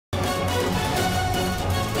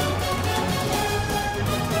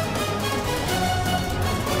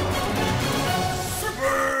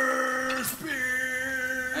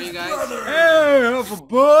guys? Hey,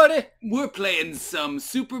 everybody! We're playing some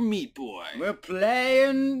Super Meat Boy. We're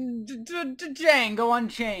playing Django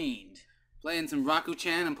Unchained. Playing some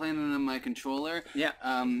Rokko-chan. I'm playing it on my controller. Yeah.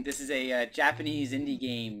 This is a Japanese indie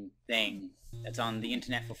game thing that's on the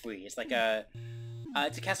internet for free. It's like a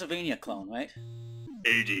it's a Castlevania clone, right?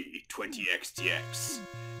 AD-20XTX.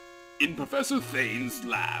 In Professor Thane's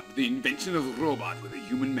lab, the invention of a robot with a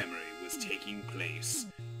human memory was taking place.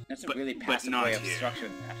 That's a really passive way of structuring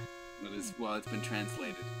that. It is, well, it's been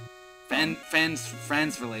translated.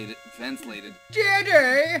 Translated.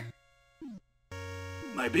 JJ!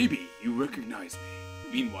 My baby, you recognize me.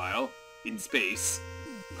 Meanwhile, in space...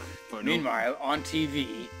 Meanwhile, on TV...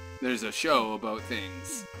 There's a show about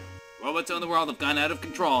things. Robots in the world have gone out of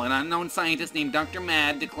control. An unknown scientist named Dr.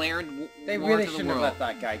 Mad declared They war really to the shouldn't have world. let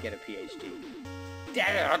that guy get a PhD.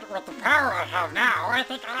 Dad, with the power I have now, I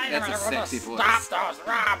think I'm That's a able sexy to voice. stop those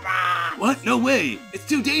robots! What? No way! It's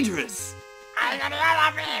too dangerous! I'm gonna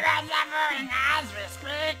all be suffering as we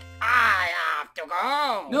speak. I have to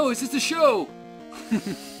go. No, it's just a show!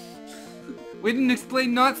 We didn't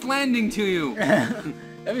explain Knots Landing to you! That'd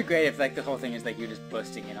be great if like the whole thing is like you're just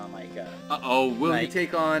busting in on like Uh-oh, will like- you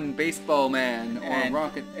take on Baseball Man or and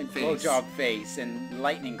Rocket Face? Blowjob Face and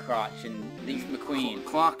Lightning Crotch and Link McQueen.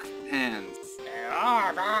 Clock Hands.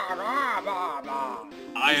 Ah, blah, blah, blah, blah.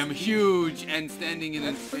 I am huge and standing in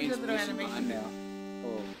a That's pretty strange good little position animation behind me. now.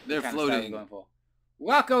 Oh, They're kind of style floating. we're going for.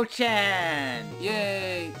 Rokko-chan!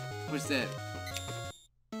 Yay! What's that?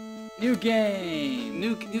 New game!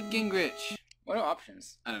 Newt Gingrich. What are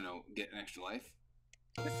options? I don't know, get an extra life?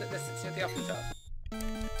 Let's see what the options are.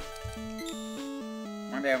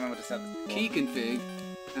 One day I remember to set this. Key config.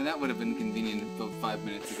 And that would have been convenient about 5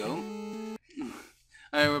 minutes ago.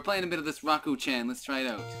 Alright, we're playing a bit of this Rokko-chan. Let's try it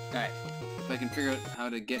out. Alright. If I can figure out how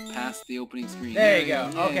to get past the opening screen. There you go.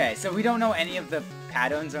 Yay. Okay, so we don't know any of the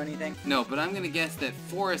patterns or anything? No, but I'm gonna guess that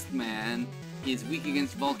Forest Man is weak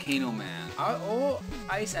against Volcano Man. I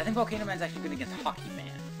think Volcano Man's actually good against Hockey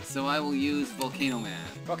Man. So I will use Volcano Man.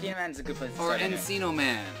 Volcano Man's a good place to Or start. Anyway. Encino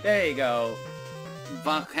Man. There you go.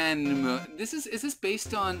 Volcano. Is this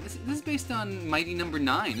based on this is based on Mighty Number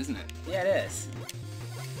 9, isn't it? Yeah, it is.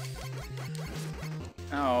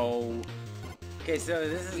 Oh. Okay, so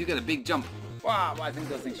this is. You got a big jump. Wow, I think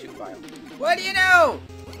those things shoot fire. What do you know?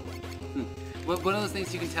 One of those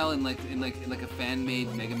things you can tell in like a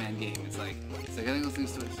fan-made Mega Man game. It's like I think those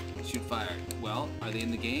things shoot fire. Well, are they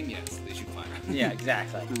in the game? Yes, they shoot fire. Yeah,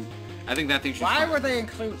 exactly. I think that thing shoots Why fire. would they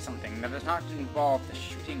include something that does not involve the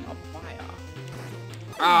shooting of fire?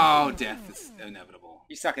 Oh, death is inevitable.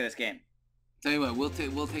 You suck at this game. Tell you what,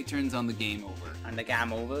 we'll take turns on the game over. On the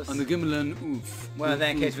game overs. On the Gimmelan oof. Well,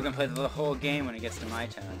 then in case we can play the whole game when it gets to my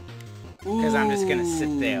turn. Because I'm just gonna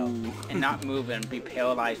sit there and not move and be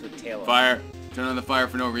paralyzed with Taylor. Fire. Turn on the fire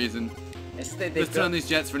for no reason. Let's Let's turn on these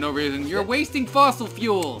jets for no reason. You're wasting fossil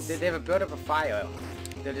fuels! They have a build up a fire.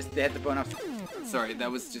 They had to burn up. Sorry,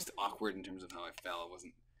 that was just awkward in terms of how I fell. It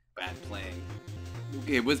wasn't bad playing.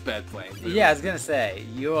 Okay, it was bad playing. Yeah, I was gonna say,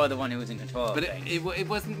 you're the one who was in control of But things. it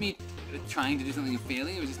wasn't me trying to do something and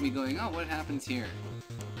failing. It was just me going, oh, what happens here?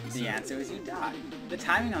 The answer is you die. The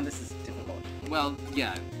timing on this is difficult. Well,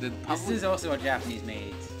 yeah. This is also a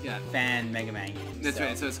Japanese-made fan Mega Man game. That's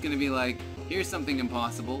right. So it's gonna be like, here's something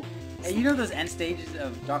impossible. Hey, you know those end stages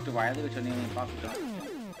of Dr. Wily, which are nearly impossible?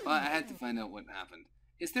 Well, I had to find out what happened.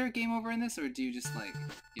 Is there a game over in this, or do you just like,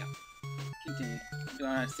 yeah? Continue. Do you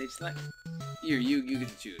want to stage select? Here, you get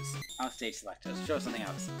to choose. I'll stage select. Let's show something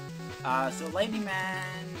else. So Lightning Man,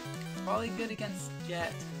 probably good against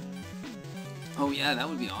Jet. Oh yeah, that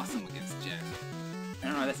would be awesome against Jet. I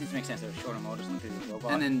don't know, that seems to make sense. There's shorter motors than the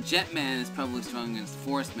robot. And then Jetman is probably strong against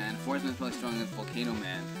Forest Man. Forest Man is probably strong against Volcano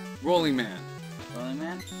Man. Rolling Man. Rolling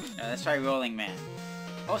Man? Let's try Rolling Man.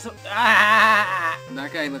 Also, ah!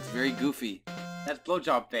 That guy looks very goofy. That's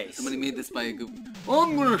Blowjob Face. Somebody made this by a goof.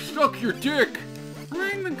 I'm gonna suck your dick.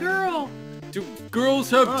 I'm a girl. Do girls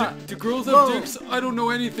have dicks? I don't know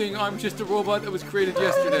anything. I'm just a robot that was created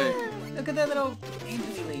yesterday. Look at that little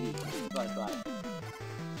angel lady. Butterfly.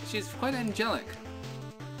 She's quite angelic.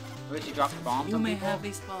 Where she dropped bombs You on may people? have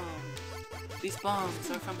these bombs. These bombs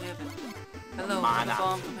are from heaven. Hello, Mahna. I'm a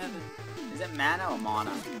bomb from heaven. Is it Mana or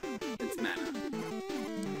Mana? It's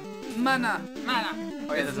Mahna. Mana. Mana.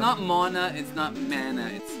 Oh, yeah, It's not Mahna, it's not Mana,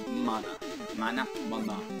 it's Mahna. Mana.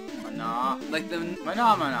 Mahna. Mana. Like the...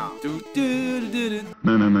 Mana Mana. Do do do do do.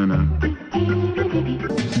 Mana Mana.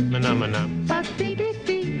 Mahna Mahna.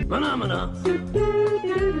 Mana Mana.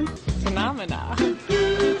 Phenomena.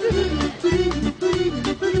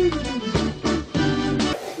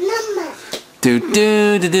 Do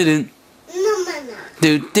do do do do.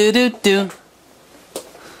 Do do do do.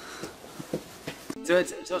 So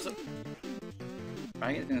it's also...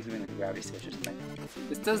 I think it's doing like a gravity switch or something.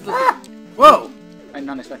 This does look like, Whoa! I did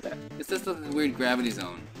not expect that. this does look like a weird gravity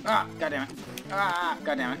zone. Ah, goddammit. Ah,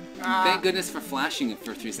 goddammit. Ah. Thank goodness for flashing it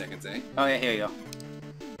for 3 seconds, eh? Oh yeah, here you go.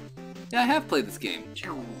 Yeah, I have played this game.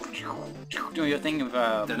 Doing your thing of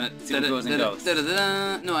super goes and ghosts.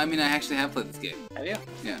 No, I mean I actually have played this game. Have you?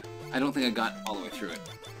 Yeah. I don't think I got all the way through it.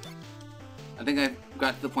 I think I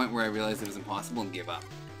got to the point where I realized it was impossible and gave up.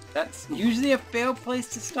 That's usually a fair place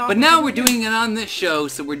to stop. But now we're doing it on this show,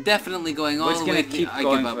 so we're definitely going all the way. I give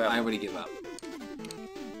up. I already give up.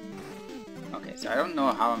 Okay, so I don't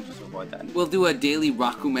know how I'm supposed to avoid that. We'll do a daily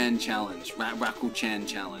Rokkoman challenge. Rokko-chan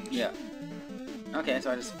challenge. Yeah. Okay,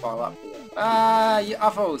 so I just follow up. Ah, you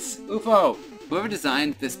UFOs! UFO! Whoever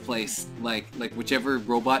designed this place, like whichever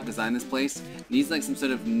robot designed this place, needs like some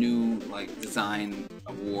sort of new like design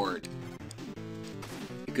award.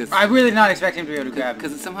 Because I really did not expect him to be able to grab it.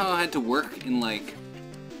 Because it somehow had to work in like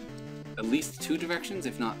at least 2 directions,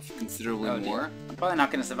 if not considerably more. I'm probably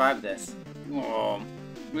not going to survive this. Oh.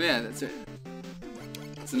 Well, yeah, that's it.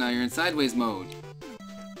 So now you're in sideways mode.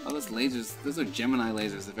 Oh, those lasers, those are Gemini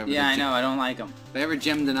lasers if ever. Yeah, I know, I don't like them. If I ever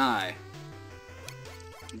gemmed an eye.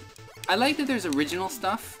 I like that there's original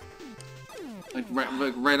stuff. Like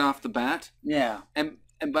right off the bat. Yeah. And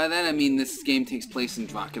by that I mean this game takes place in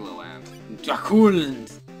Dracula Land.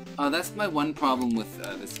 Draculaland! That's my one problem with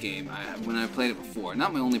this game. When I played it before,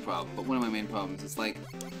 not my only problem, but one of my main problems. It's like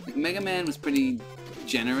Mega Man was pretty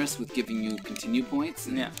generous with giving you continue points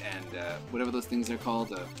and, whatever those things are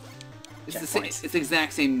called. It's the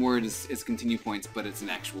exact same word as continue points, but it's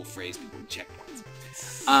an actual phrase. People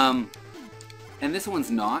checkpoints. And this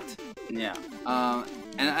one's not. Yeah.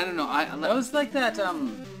 And I don't know. That was like that.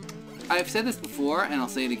 I've said this before, and I'll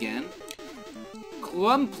say it again.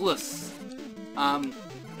 Clumpless.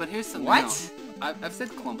 But here's something else. I've said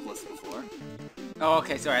Clumpless before. Oh,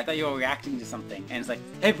 okay, sorry. I thought you were reacting to something, and it's like,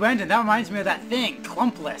 hey, Brendan, that reminds me of that thing,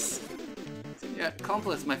 Clumpless. Yeah,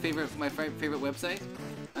 Clumpless, my favorite website.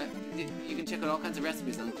 You can check out all kinds of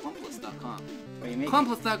recipes on Clumpless.com.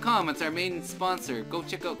 Clumpless.com. It's our main sponsor. Go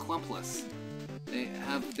check out Clumpless. They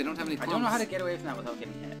don't have any clumps. I don't know how to get away from that without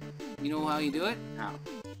getting hit. You know how you do it? How?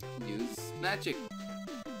 Use magic.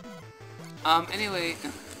 Anyway.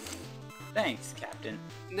 Thanks, Captain.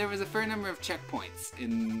 There was a fair number of checkpoints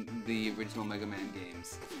in the original Mega Man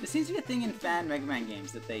games. There seems to be a thing in fan Mega Man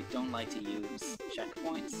games that they don't like to use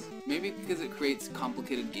checkpoints. Maybe because it creates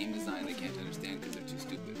complicated game design they can't understand because they're too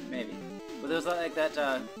stupid. Maybe. But there was like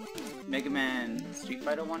that Mega Man Street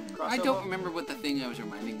Fighter one crossover. I don't remember what the thing I was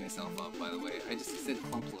reminding myself of, by the way. I just said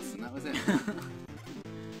Clumpless and that was it.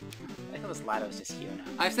 I think this ladder is just here now.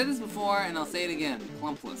 I've said this before and I'll say it again.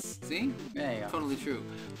 Clumpless. See? There you go. Totally true.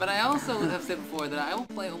 But I also have said before that I will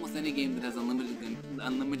play almost any game that has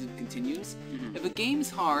unlimited continues. Mm-hmm. If a game's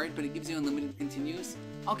hard but it gives you unlimited continues,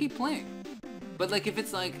 I'll keep playing. But like if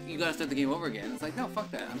it's like you gotta start the game over again, it's like no, fuck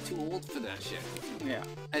that. I'm too old for that shit. Yeah.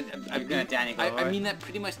 You're gonna Danny go I mean that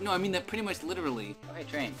pretty much. No, I mean that pretty much literally. Okay,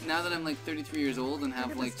 train. Now that I'm like 33 years old and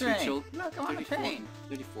have like 2 children. Look, I'm on a train.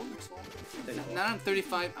 34 years old. Now that I'm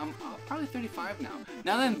 35, I'm probably 35 now.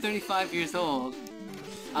 Now that I'm 35 years old.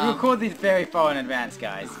 We record these very far in advance,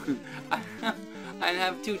 guys. I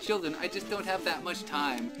have 2 children. I just don't have that much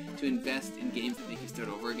time to invest in games that make you start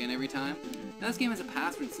over again every time. Now this game has a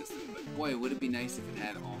password system, but boy, would it be nice if it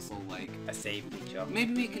had also like a save feature.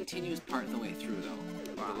 Maybe it continues part of the way through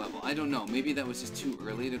though. Wow. The level. I don't know. Maybe that was just too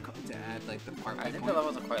early to add like the part. I think the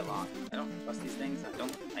levels are quite long. I don't trust these things.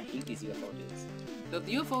 I hate these UFO dudes. The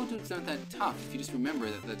UFO dudes aren't that tough if you just remember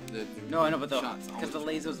that the no, I know, but the shots because the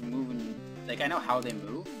lasers move and like I know how they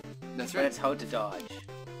move. That's right. But it's hard to dodge.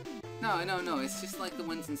 No. It's just like the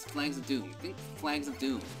ones in Flags of Doom. Think Flags of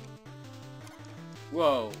Doom.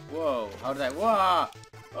 Whoa! How did I? Whoa!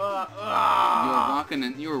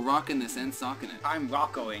 You were rocking this and socking it. I'm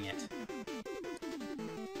rockoing it.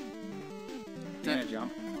 Gonna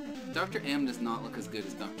jump. Dr. M does not look as good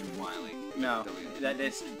as Dr. Wily. No, that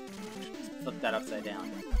is flip that upside down.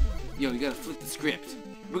 Yo, you gotta flip the script.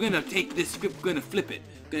 We're gonna take this script, we're gonna flip it.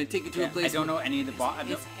 We're gonna take it to a place. I don't know any of the boss.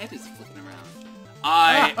 His head is flipping around.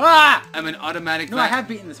 I'm an automatic. No, I have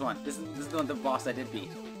beaten this one. This is the boss I did beat.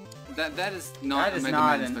 That is not a Mega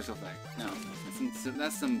Man special effect. No.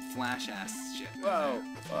 That's some flash ass shit.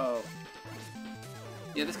 Whoa.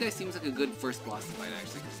 Yeah, this guy seems like a good first boss fight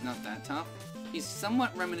actually, because he's not that tough. He's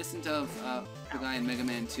somewhat reminiscent of the guy in Mega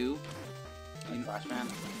Man 2. Flashman?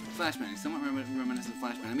 Flashman. He's somewhat reminiscent of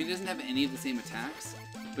Flashman. I mean, he doesn't have any of the same attacks,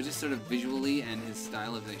 but just sort of visually and his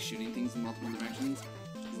style of like shooting things in multiple directions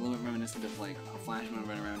is a little bit reminiscent of like how Flashman would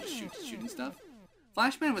run around just shooting stuff.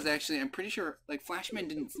 Flashman was actually, I'm pretty sure, like, Flashman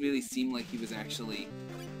didn't really seem like he was actually,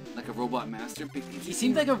 like, a robot master. He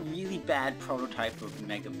seemed like a really bad prototype of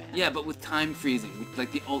Mega Man. Yeah, but with time freezing, with,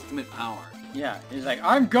 like, the ultimate power. Yeah, he's like,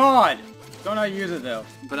 I'm God! Don't I use it, though.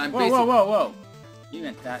 But I'm Whoa. You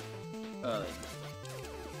meant that early.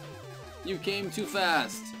 You came too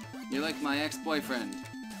fast. You're like my ex-boyfriend.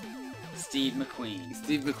 Steve McQueen.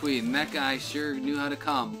 Steve McQueen. That guy sure knew how to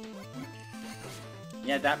come.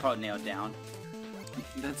 Yeah, that part nailed down.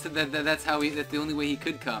 That's the only way he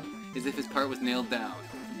could come, is if his part was nailed down.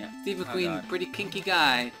 Yeah. Steve McQueen, pretty kinky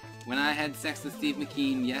guy. When I had sex with Steve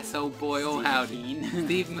McQueen, yes, oh boy, oh howdy.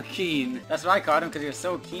 Steve McQueen. That's why I called him, because he was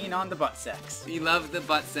so keen on the butt sex. He loved the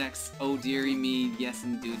butt sex. Oh dearie me, yes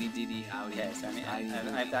and doody diddy howdy. Okay, so I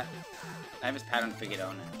have that. I have his pattern figured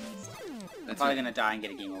out now. I'm That's probably gonna die and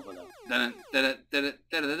get a game over though. Da da da da da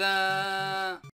da da da.